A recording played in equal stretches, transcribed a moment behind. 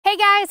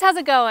guys, how's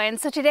it going?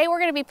 So today we're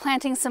going to be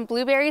planting some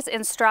blueberries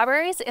and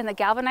strawberries in the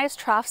galvanized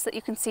troughs that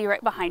you can see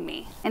right behind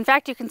me. In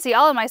fact, you can see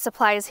all of my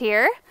supplies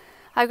here.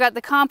 I've got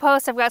the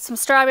compost, I've got some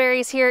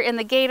strawberries here in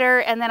the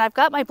gator, and then I've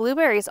got my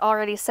blueberries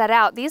already set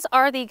out. These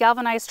are the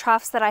galvanized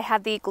troughs that I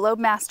had the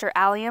Globemaster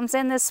alliums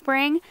in this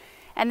spring,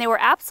 and they were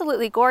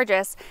absolutely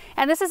gorgeous.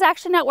 And this is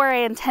actually not where I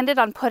intended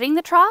on putting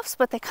the troughs,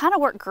 but they kind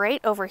of work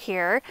great over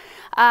here.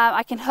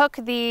 I can hook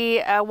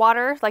the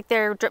water, like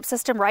their drip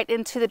system, right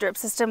into the drip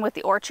system with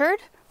the orchard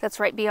that's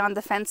right beyond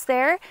the fence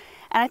there.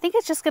 And I think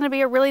it's just going to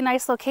be a really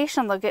nice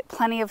location. They'll get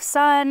plenty of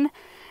sun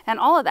and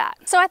all of that.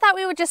 So I thought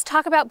we would just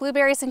talk about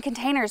blueberries in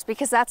containers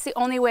because that's the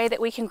only way that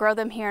we can grow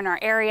them here in our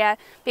area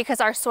because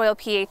our soil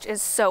pH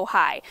is so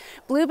high.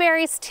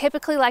 Blueberries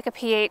typically like a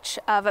pH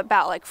of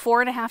about like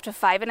 4.5 to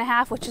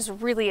 5.5, which is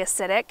really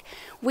acidic.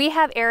 We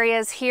have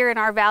areas here in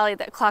our valley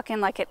that clock in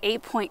like at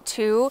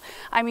 8.2.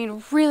 I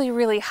mean,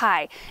 really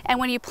high. And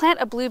when you plant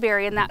a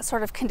blueberry in that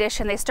sort of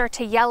condition, they start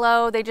to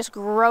yellow, they just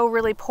grow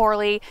really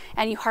poorly,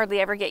 and you hardly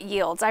ever get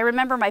yields. I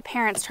remember my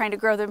parents trying to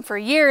grow them for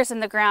years in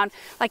the ground,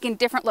 like in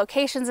different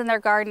locations in their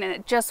garden, and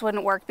it just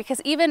wouldn't work because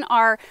even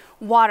our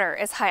water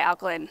is high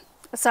alkaline.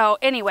 So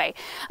anyway,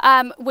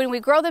 when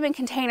we grow them in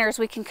containers,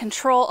 we can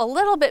control a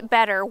little bit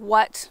better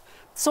what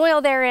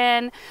soil they're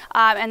in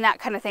and that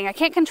kind of thing. I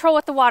can't control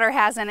what the water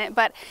has in it,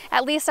 but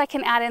at least I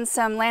can add in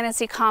some land and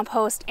sea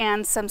compost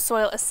and some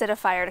soil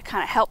acidifier to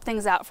kind of help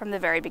things out from the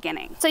very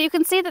beginning. So you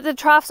can see that the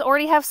troughs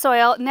already have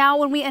soil. Now,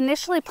 when we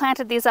initially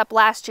planted these up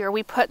last year,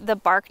 we put the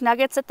bark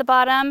nuggets at the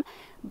bottom.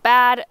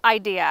 Bad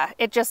idea.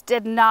 It just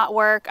did not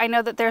work. I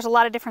know that there's a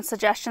lot of different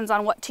suggestions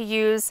on what to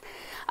use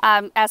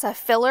as a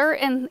filler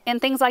in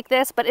things like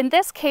this, but in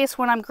this case,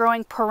 when I'm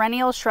growing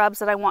perennial shrubs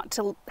that I want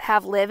to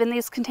have live in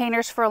these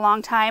containers for a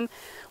long time,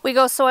 we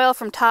go soil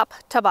from top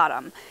to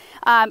bottom.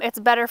 It's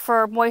better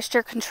for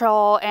moisture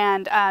control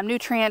and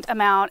nutrient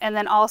amount, and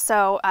then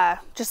also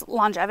just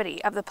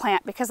longevity of the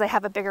plant because they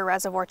have a bigger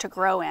reservoir to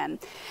grow in.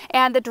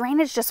 And the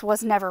drainage just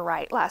was never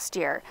right last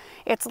year.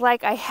 It's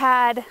like I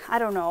had, I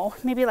don't know,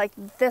 maybe like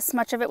this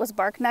much of it was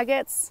bark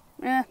nuggets,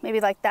 maybe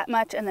like that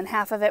much, and then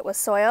half of it was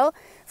soil.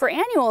 For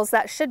annuals,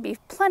 that should be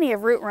plenty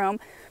of root room,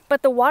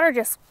 but the water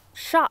just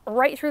shot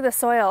right through the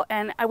soil,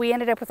 and we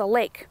ended up with a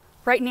lake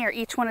right near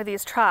each one of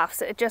these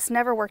troughs. It just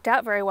never worked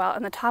out very well,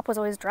 and the top was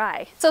always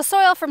dry. So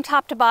soil from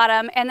top to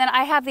bottom, and then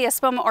I have the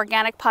Espoma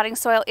organic potting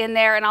soil in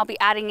there, and I'll be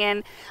adding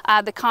in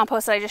the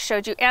compost that I just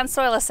showed you and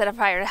soil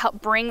acidifier to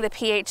help bring the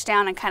pH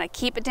down and kind of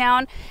keep it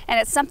down. And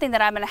it's something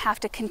that I'm going to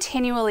have to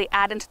continually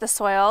add into the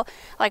soil,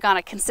 like on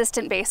a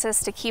consistent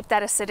basis, to keep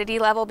that acidity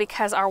level,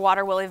 because our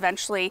water will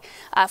eventually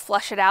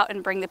flush it out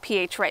and bring the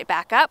pH right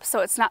back up. So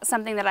it's not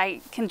something that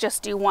I can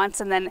just do once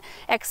and then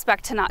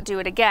expect to not do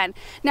it again.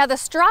 Now, the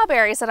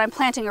strawberries that I'm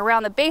planting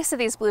around the base of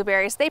these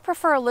blueberries, they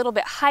prefer a little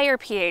bit higher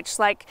pH,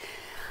 like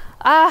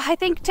I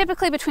think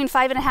typically between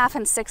 5.5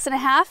 and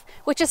 6.5,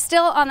 which is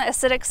still on the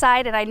acidic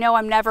side, and I know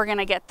I'm never going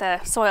to get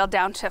the soil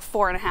down to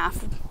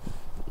 4.5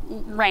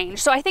 range.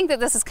 So I think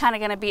that this is kind of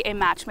going to be a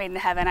match made in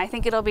heaven. I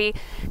think it'll be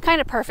kind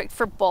of perfect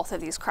for both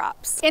of these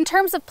crops. In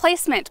terms of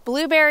placement,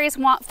 blueberries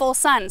want full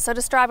sun, so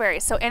do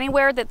strawberries. So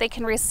anywhere that they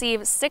can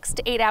receive 6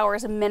 to 8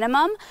 hours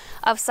minimum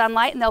of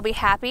sunlight, and they'll be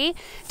happy.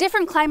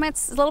 Different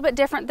climates, a little bit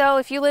different though.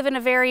 If you live in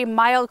a very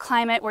mild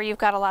climate where you've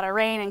got a lot of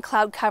rain and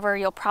cloud cover,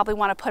 you'll probably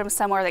want to put them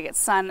somewhere that gets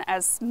sun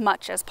as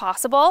much as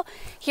possible.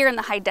 Here in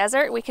the high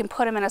desert, we can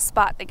put them in a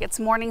spot that gets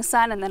morning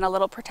sun and then a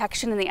little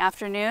protection in the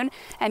afternoon,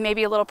 and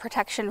maybe a little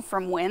protection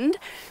from wind,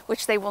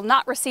 which they will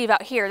not receive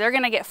out here. They're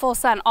going to get full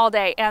sun all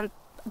day and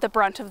the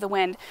brunt of the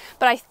wind.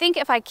 But I think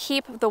if I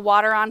keep the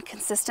water on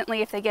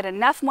consistently, if they get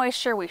enough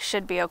moisture, we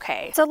should be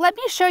okay. So let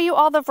me show you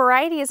all the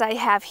varieties I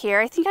have here.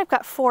 I think I've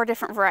got 4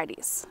 different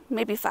varieties,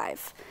 maybe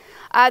 5.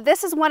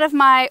 This is one of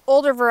my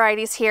older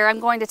varieties here. I'm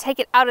going to take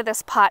it out of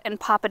this pot and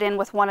pop it in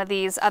with one of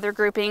these other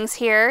groupings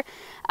here.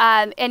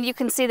 And you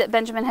can see that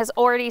Benjamin has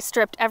already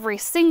stripped every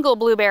single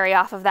blueberry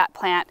off of that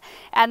plant.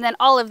 And then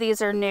all of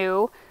these are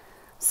new.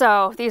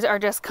 So these are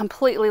just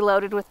completely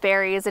loaded with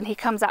berries, and he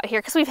comes out here,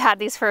 because we've had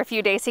these for a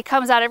few days, he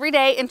comes out every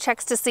day and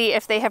checks to see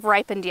if they have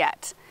ripened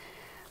yet.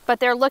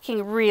 But they're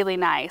looking really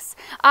nice.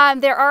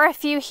 There are a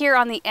few here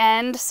on the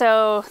end,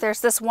 so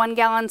there's this 1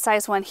 gallon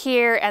size one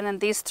here, and then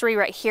these 3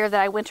 right here that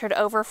I wintered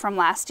over from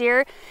last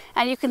year.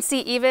 And you can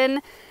see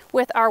even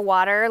with our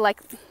water,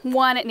 like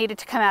one, it needed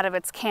to come out of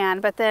its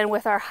can, but then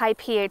with our high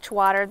pH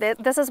water,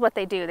 this is what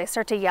they do. They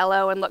start to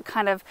yellow and look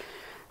kind of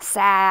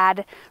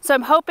sad. So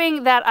I'm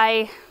hoping that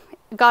I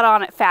got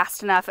on it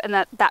fast enough and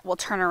that will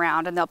turn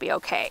around and they'll be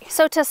okay.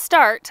 So to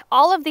start,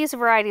 all of these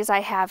varieties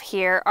I have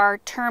here are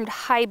termed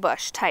high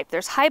bush type.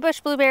 There's high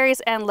bush blueberries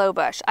and low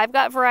bush. I've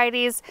got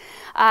varieties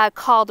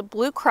called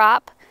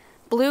Bluecrop,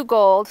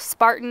 Bluegold,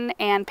 Spartan,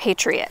 and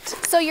Patriot.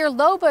 So your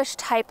low bush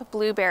type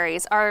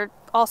blueberries are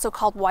also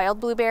called wild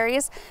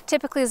blueberries,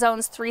 typically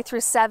zones 3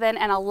 through 7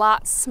 and a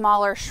lot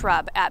smaller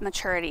shrub at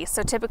maturity.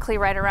 So typically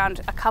right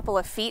around a couple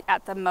of feet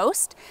at the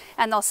most,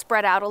 and they'll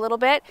spread out a little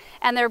bit.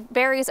 And their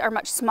berries are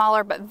much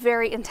smaller, but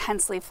very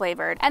intensely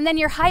flavored. And then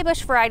your high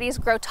bush varieties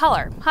grow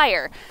taller,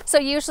 higher. So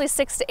usually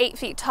 6 to 8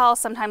 feet tall,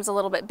 sometimes a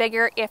little bit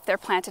bigger if they're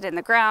planted in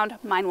the ground.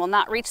 Mine will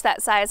not reach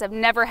that size. I've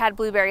never had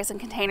blueberries in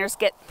containers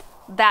get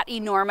that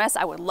enormous.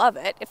 I would love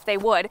it if they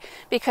would,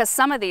 because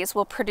some of these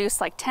will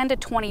produce like 10 to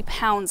 20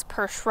 pounds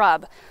per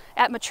shrub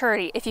at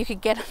maturity if you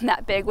could get them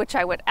that big, which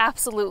I would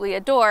absolutely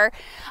adore.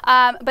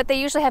 But they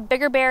usually have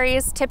bigger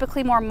berries,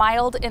 typically more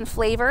mild in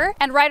flavor,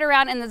 and right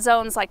around in the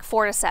zones like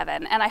 4 to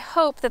 7. And I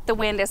hope that the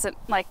wind isn't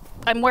like,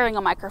 I'm wearing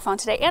a microphone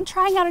today and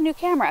trying out a new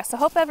camera, so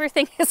hope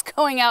everything is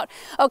going out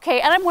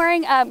okay. And I'm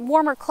wearing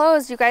warmer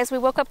clothes, you guys. We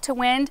woke up to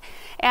wind,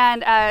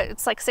 and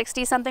it's like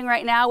 60 something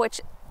right now,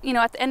 which, you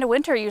know, at the end of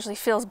winter usually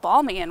feels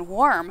balmy and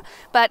warm,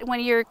 but when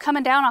you're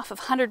coming down off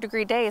of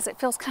 100-degree days, it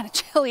feels kind of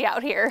chilly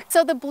out here.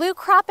 So the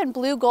Bluecrop and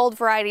Bluegold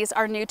varieties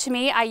are new to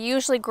me. I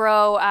usually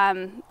grow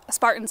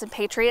Spartans and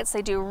Patriots.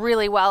 They do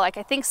really well. Like,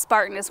 I think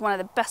Spartan is one of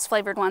the best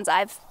flavored ones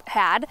I've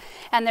had,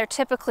 and they're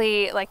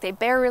typically, like, they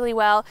bear really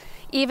well,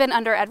 even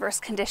under adverse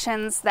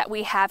conditions that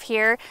we have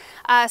here.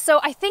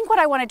 So I think what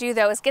I want to do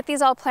though is get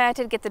these all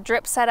planted, get the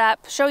drip set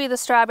up, show you the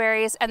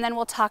strawberries, and then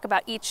we'll talk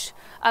about each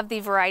of the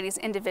varieties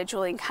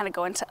individually and kind of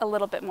go into a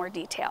little bit more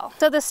detail.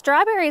 So the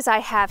strawberries I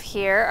have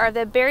here are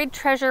the Buried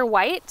Treasure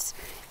White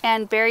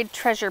and Buried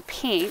Treasure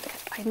Pink.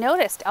 I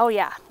noticed, oh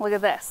yeah, look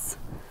at this.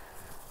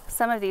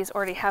 Some of these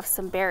already have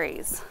some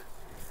berries.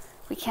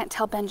 We can't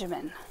tell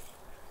Benjamin.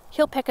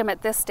 He'll pick them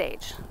at this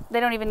stage. They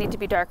don't even need to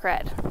be dark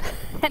red,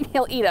 and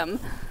he'll eat them.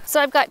 So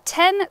I've got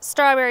 10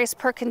 strawberries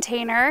per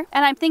container,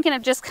 and I'm thinking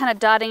of just kind of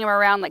dotting them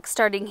around, like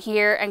starting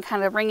here and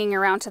kind of ringing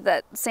around to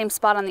the same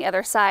spot on the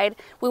other side.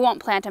 We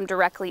won't plant them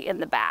directly in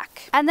the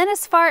back. And then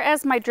as far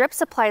as my drip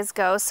supplies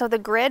go, so the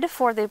grid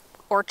for the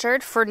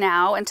orchard for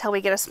now, until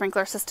we get a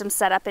sprinkler system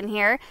set up in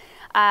here,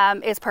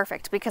 is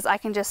perfect, because I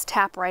can just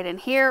tap right in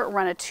here,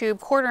 run a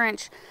tube, 1/4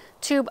 inch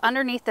tube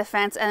underneath the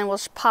fence, and it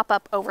will pop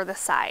up over the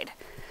side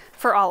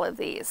for all of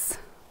these.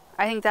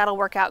 I think that'll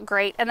work out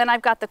great. And then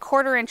I've got the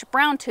 1/4 inch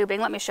brown tubing.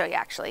 Let me show you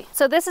actually.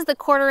 So this is the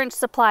 1/4 inch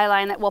supply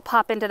line that will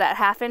pop into that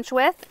 1/2 inch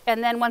width.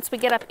 And then once we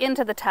get up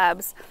into the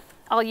tubs,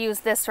 I'll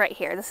use this right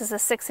here. This is a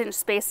 6 inch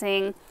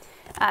spacing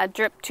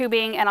drip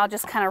tubing, and I'll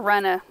just kind of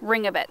run a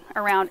ring of it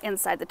around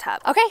inside the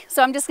tub. Okay,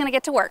 so I'm just gonna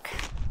get to work.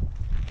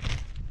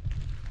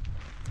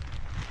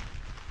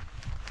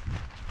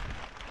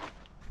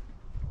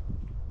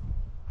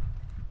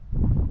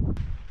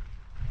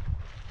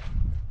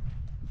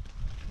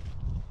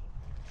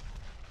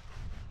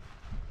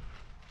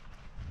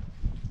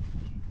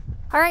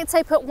 All right, so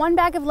I put 1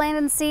 bag of land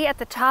and sea at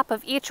the top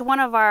of each one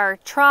of our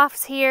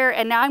troughs here,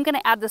 and now I'm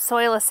gonna add the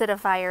soil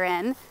acidifier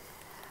in.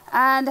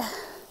 And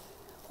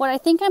what I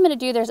think I'm gonna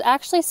do, there's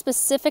actually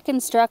specific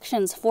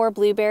instructions for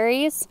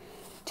blueberries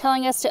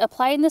telling us to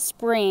apply in the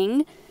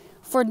spring.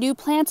 For new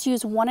plants,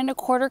 use 1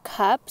 1/4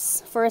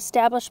 cups. For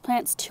established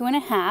plants, 2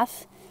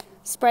 1/2.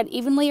 Spread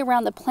evenly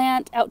around the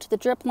plant, out to the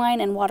drip line,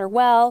 and water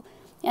well,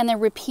 and then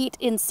repeat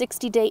in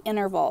 60-day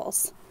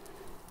intervals.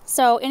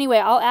 So anyway,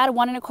 I'll add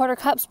 1 1/4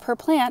 cups per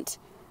plant,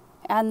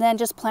 and then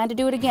just plan to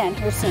do it again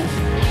here soon.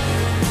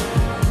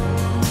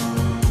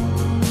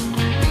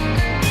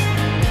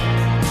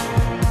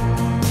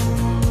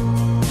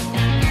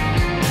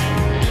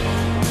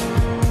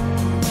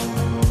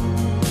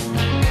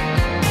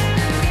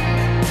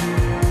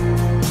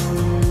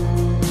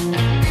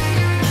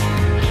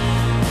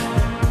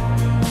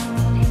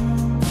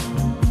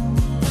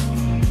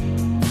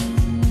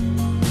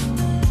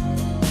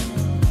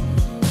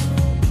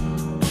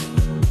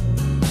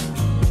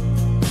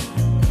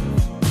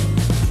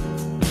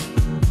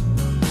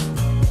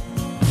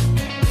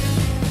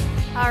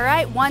 All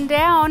right, 1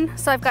 down.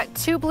 So I've got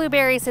 2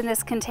 blueberries in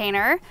this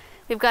container.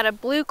 We've got a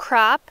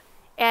Bluecrop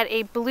and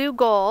a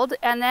Bluegold,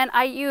 and then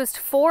I used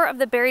 4 of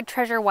the Buried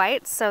Treasure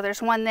Whites. So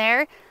there's 1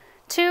 there,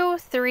 2,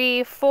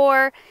 3,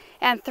 4,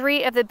 and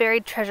 3 of the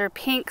Buried Treasure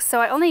Pinks.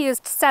 So I only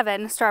used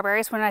 7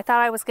 strawberries when I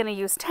thought I was gonna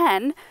use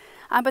 10,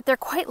 but they're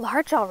quite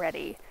large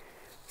already.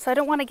 So I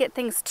don't want to get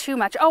things too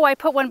much. Oh, I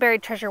put 1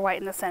 Buried Treasure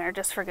White in the center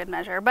just for good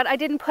measure, but I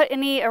didn't put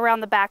any around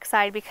the back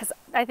side because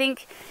I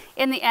think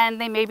in the end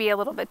they may be a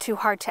little bit too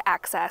hard to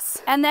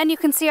access. And then you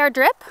can see our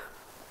drip.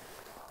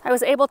 I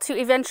was able to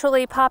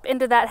eventually pop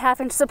into that 1/2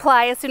 inch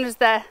supply as soon as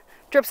the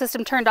drip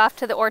system turned off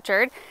to the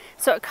orchard.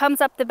 So it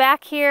comes up the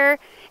back here,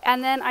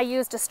 and then I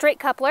used a straight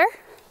coupler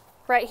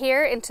right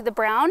here into the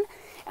brown,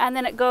 and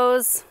then it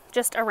goes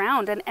just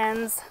around and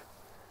ends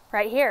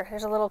right here.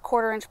 There's a little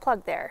 1/4 inch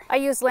plug there. I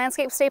used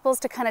landscape staples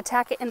to kind of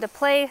tack it into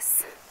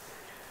place.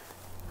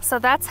 So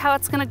that's how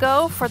it's gonna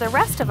go for the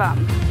rest of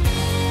them.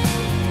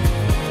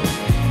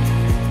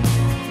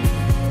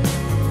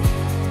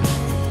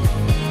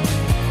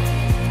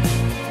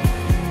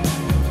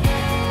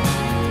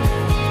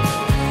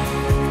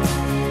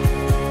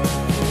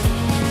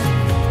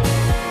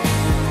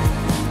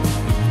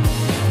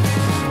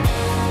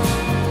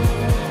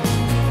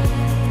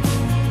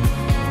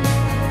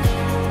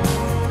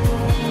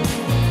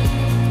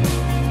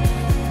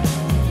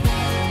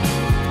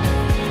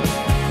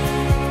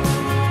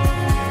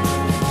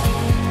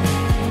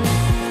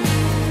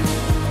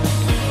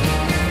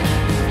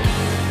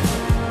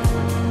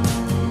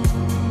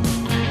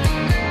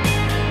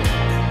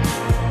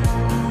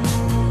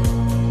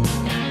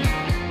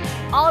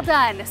 all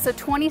done. So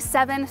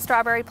 27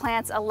 strawberry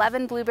plants,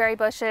 11 blueberry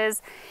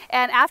bushes,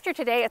 and after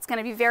today it's going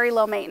to be very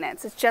low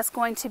maintenance. It's just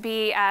going to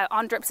be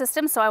on drip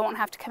system, so I won't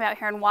have to come out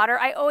here and water.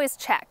 I always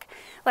check.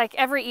 Like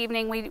every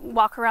evening we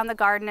walk around the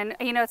garden, and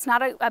you know, it's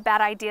not a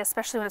bad idea,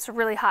 especially when it's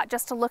really hot,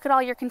 just to look at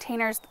all your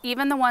containers,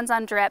 even the ones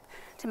on drip,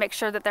 to make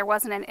sure that there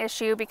wasn't an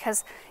issue,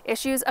 because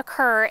issues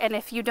occur, and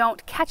if you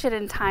don't catch it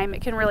in time,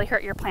 it can really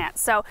hurt your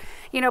plants. So,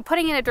 you know,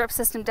 putting in a drip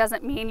system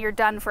doesn't mean you're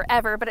done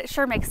forever, but it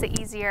sure makes it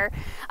easier.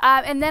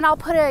 And then I'll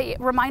put a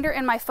reminder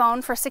in my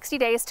phone for 60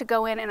 days to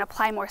go in and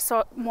apply more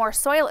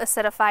soil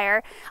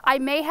acidifier. I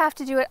may have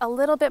to do it a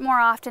little bit more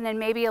often and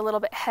maybe a little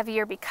bit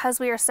heavier because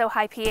we are so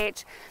high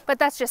pH, but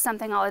that's just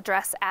something I'll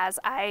address as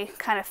I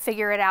kind of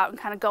figure it out and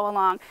kind of go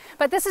along.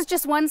 But this is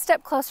just one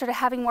step closer to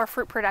having more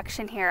fruit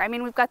production here. I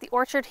mean, we've got the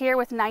orchard here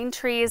with 9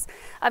 trees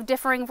of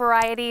differing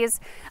varieties.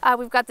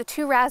 We've got the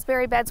 2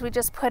 raspberry beds we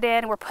just put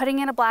in. We're putting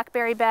in a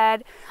blackberry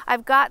bed.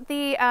 I've got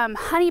the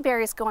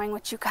honeyberries going,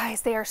 which, you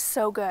guys, they are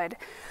so good.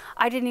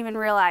 I didn't even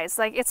realize,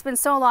 like, it's been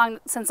so long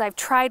since I've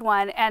tried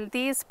one, and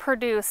these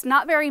produce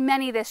not very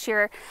many this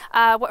year.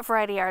 What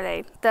variety are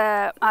they?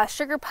 The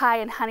sugar pie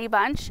and honey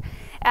bunch,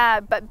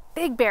 but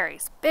big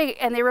berries, big,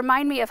 and they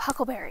remind me of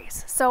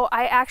huckleberries. So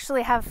I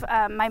actually have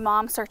my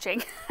mom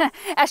searching.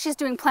 As she's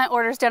doing plant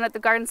orders down at the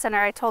garden center,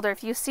 I told her,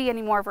 if you see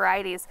any more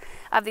varieties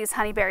of these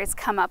honeyberries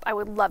come up, I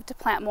would love to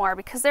plant more,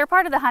 because they're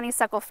part of the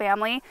honeysuckle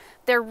family.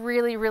 They're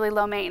really, really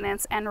low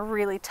maintenance and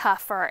really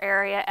tough for our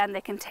area, and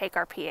they can take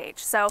our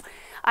pH. So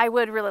I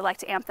would really like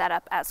to amp that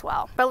up as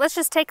well. But let's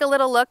just take a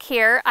little look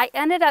here. I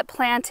ended up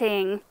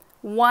planting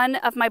one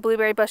of my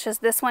blueberry bushes.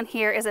 This one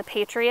here is a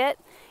Patriot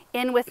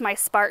in with my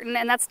Spartan,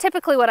 and that's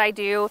typically what I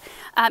do.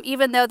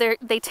 Even though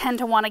they tend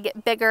to want to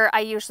get bigger, I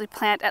usually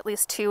plant at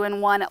least 2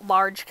 in one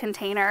large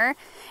container,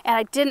 and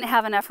I didn't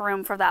have enough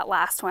room for that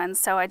last one,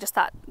 so I just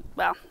thought,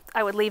 well,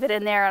 I would leave it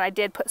in there, and I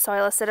did put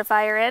soil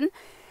acidifier in.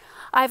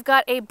 I've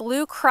got a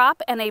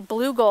Bluecrop and a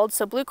Bluegold,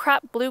 so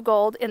Bluecrop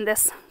Bluegold in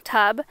this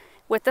tub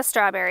with the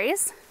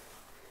strawberries.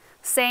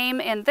 Same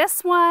in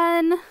this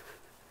one,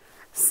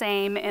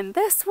 same in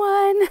this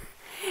one.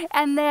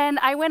 And then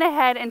I went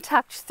ahead and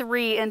tucked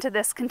 3 into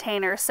this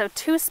container. So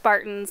 2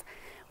 Spartans,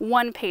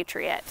 1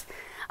 Patriot.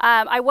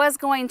 I was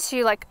going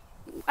to, like,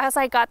 as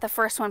I got the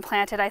first one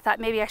planted, I thought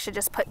maybe I should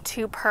just put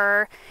 2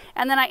 per.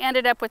 And then I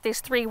ended up with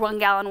these 3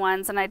 1-gallon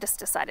ones, and I just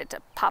decided to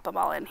pop them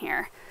all in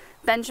here.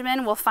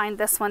 Benjamin will find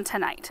this one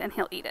tonight and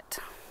he'll eat it.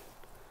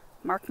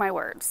 Mark my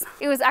words.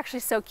 It was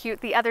actually so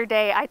cute. The other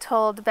day I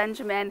told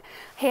Benjamin,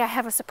 hey, I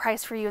have a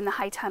surprise for you in the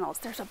high tunnels.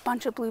 There's a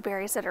bunch of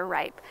blueberries that are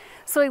ripe.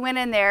 So he went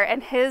in there,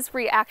 and his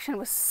reaction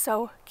was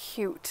so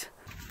cute.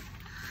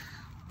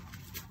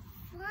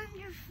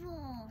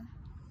 Wonderful.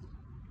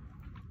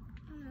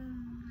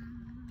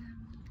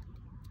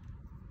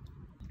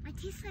 It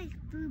tastes like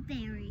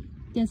blueberry.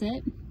 Does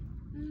it?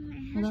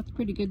 Well, that's a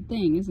pretty good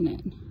thing, isn't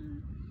it?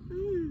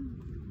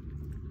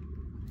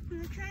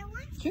 Wanna try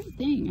one? Sure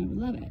thing, I would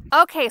love it.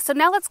 Okay, so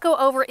now let's go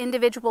over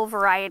individual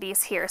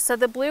varieties here. So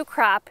the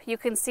Bluecrop, you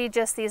can see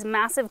just these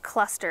massive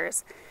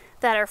clusters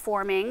that are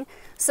forming.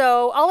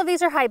 So all of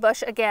these are high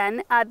bush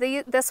again.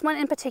 This one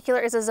in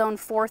particular is a zone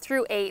 4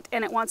 through 8,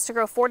 and it wants to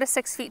grow 4 to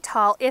 6 feet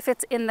tall if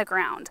it's in the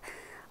ground.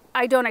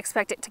 I don't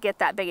expect it to get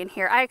that big in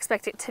here. I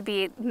expect it to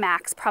be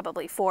max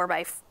probably 4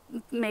 by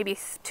maybe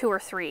 2 or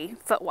 3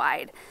 foot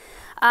wide.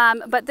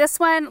 But this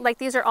one, like,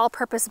 these are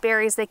all-purpose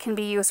berries. They can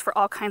be used for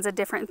all kinds of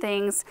different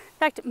things. In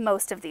fact,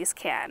 most of these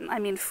can. I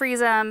mean, freeze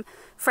them,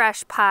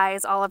 fresh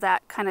pies, all of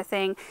that kind of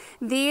thing.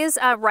 These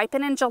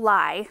ripen in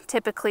July,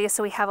 typically,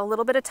 so we have a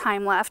little bit of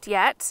time left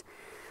yet.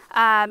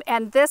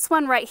 And this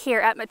one right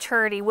here at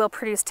maturity will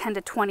produce 10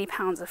 to 20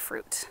 pounds of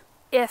fruit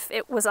if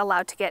it was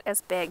allowed to get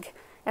as big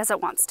as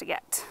it wants to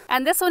get.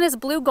 And this one is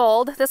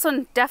Bluegold. This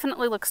one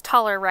definitely looks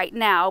taller right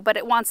now, but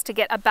it wants to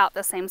get about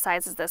the same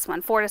size as this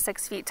one, 4 to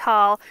 6 feet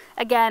tall.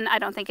 Again, I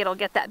don't think it'll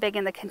get that big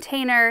in the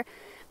container,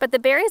 but the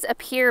berries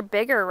appear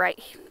bigger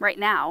right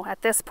now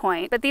at this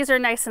point. But these are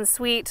nice and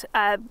sweet,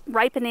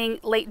 ripening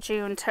late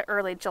June to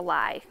early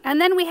July.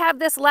 And then we have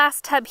this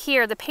last tub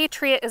here. The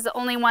Patriot is the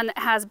only one that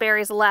has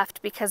berries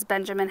left because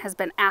Benjamin has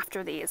been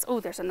after these. Oh,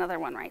 there's another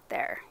one right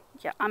there.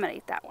 Yeah, I'm gonna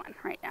eat that one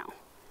right now.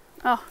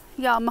 Oh,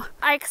 yum.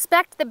 I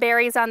expect the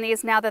berries on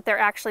these, now that they're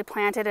actually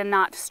planted and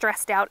not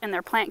stressed out in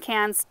their plant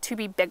cans, to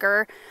be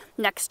bigger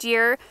next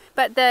year.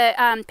 But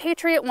the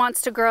Patriot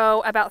wants to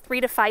grow about 3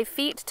 to 5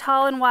 feet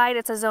tall and wide.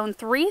 It's a zone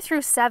 3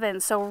 through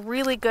 7, so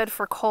really good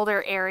for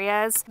colder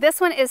areas.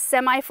 This one is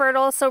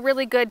semi-fertile, so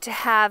really good to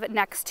have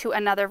next to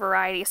another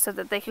variety so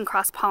that they can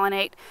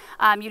cross-pollinate.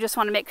 You just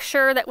want to make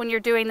sure that when you're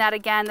doing that,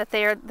 again, that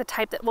they are the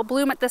type that will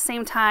bloom at the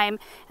same time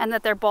and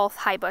that they're both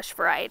high bush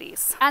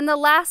varieties. And the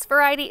last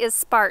variety is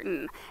Spartan.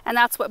 And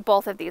that's what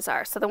both of these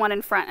are. So the one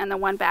in front and the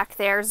one back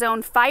there.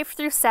 Zone 5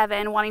 through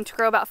 7, wanting to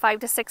grow about 5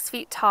 to 6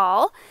 feet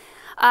tall.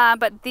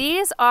 But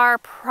these are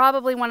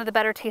probably one of the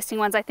better tasting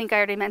ones. I think I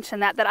already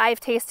mentioned that I've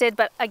tasted,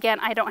 but again,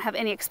 I don't have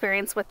any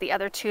experience with the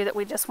other 2 that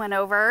we just went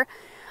over.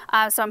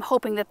 So I'm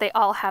hoping that they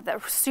all have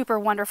that super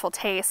wonderful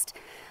taste.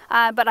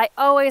 But I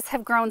always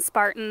have grown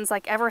Spartans,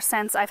 like ever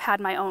since I've had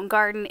my own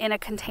garden in a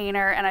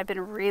container, and I've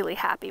been really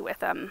happy with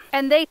them.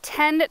 And they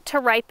tend to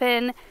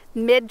ripen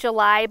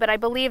mid-July, but I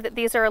believe that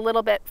these are a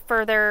little bit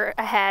further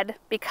ahead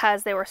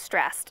because they were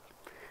stressed.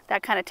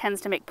 That kind of tends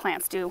to make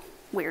plants do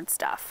weird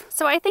stuff.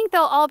 So I think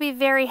they'll all be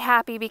very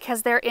happy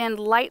because they're in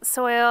light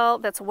soil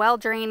that's well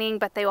draining,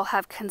 but they will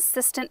have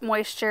consistent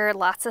moisture,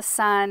 lots of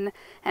sun,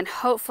 and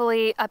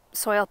hopefully a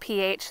soil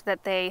pH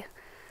that they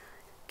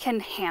can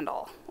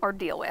handle or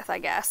deal with, I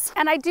guess.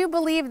 And I do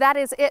believe that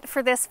is it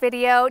for this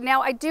video.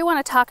 Now, I do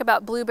want to talk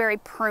about blueberry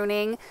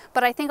pruning,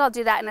 but I think I'll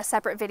do that in a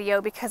separate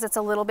video because it's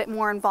a little bit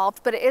more involved,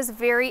 but it is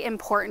very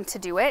important to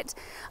do it.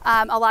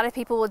 A lot of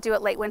people will do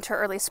it late winter,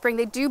 early spring.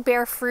 They do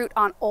bear fruit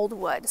on old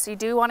wood, so you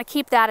do want to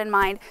keep that in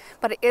mind,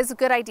 but it is a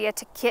good idea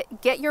to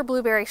get your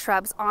blueberry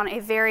shrubs on a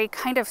very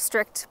kind of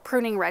strict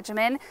pruning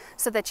regimen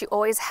so that you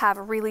always have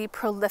really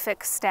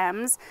prolific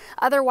stems.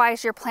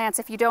 Otherwise, your plants,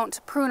 if you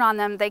don't prune on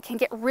them, they can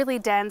get really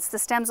dense. The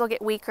stems will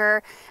get weak.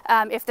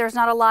 If there's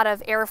not a lot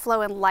of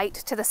airflow and light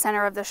to the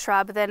center of the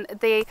shrub, then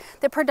the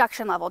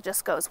production level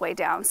just goes way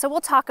down. So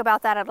we'll talk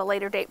about that at a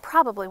later date,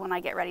 probably when I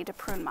get ready to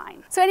prune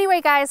mine. So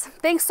anyway, guys,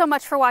 thanks so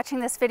much for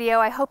watching this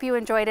video. I hope you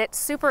enjoyed it.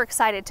 Super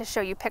excited to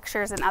show you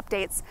pictures and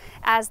updates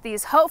as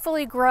these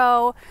hopefully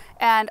grow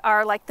and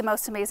are like the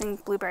most amazing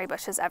blueberry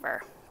bushes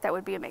ever. That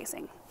would be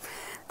amazing.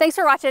 Thanks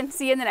for watching.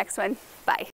 See you in the next one. Bye.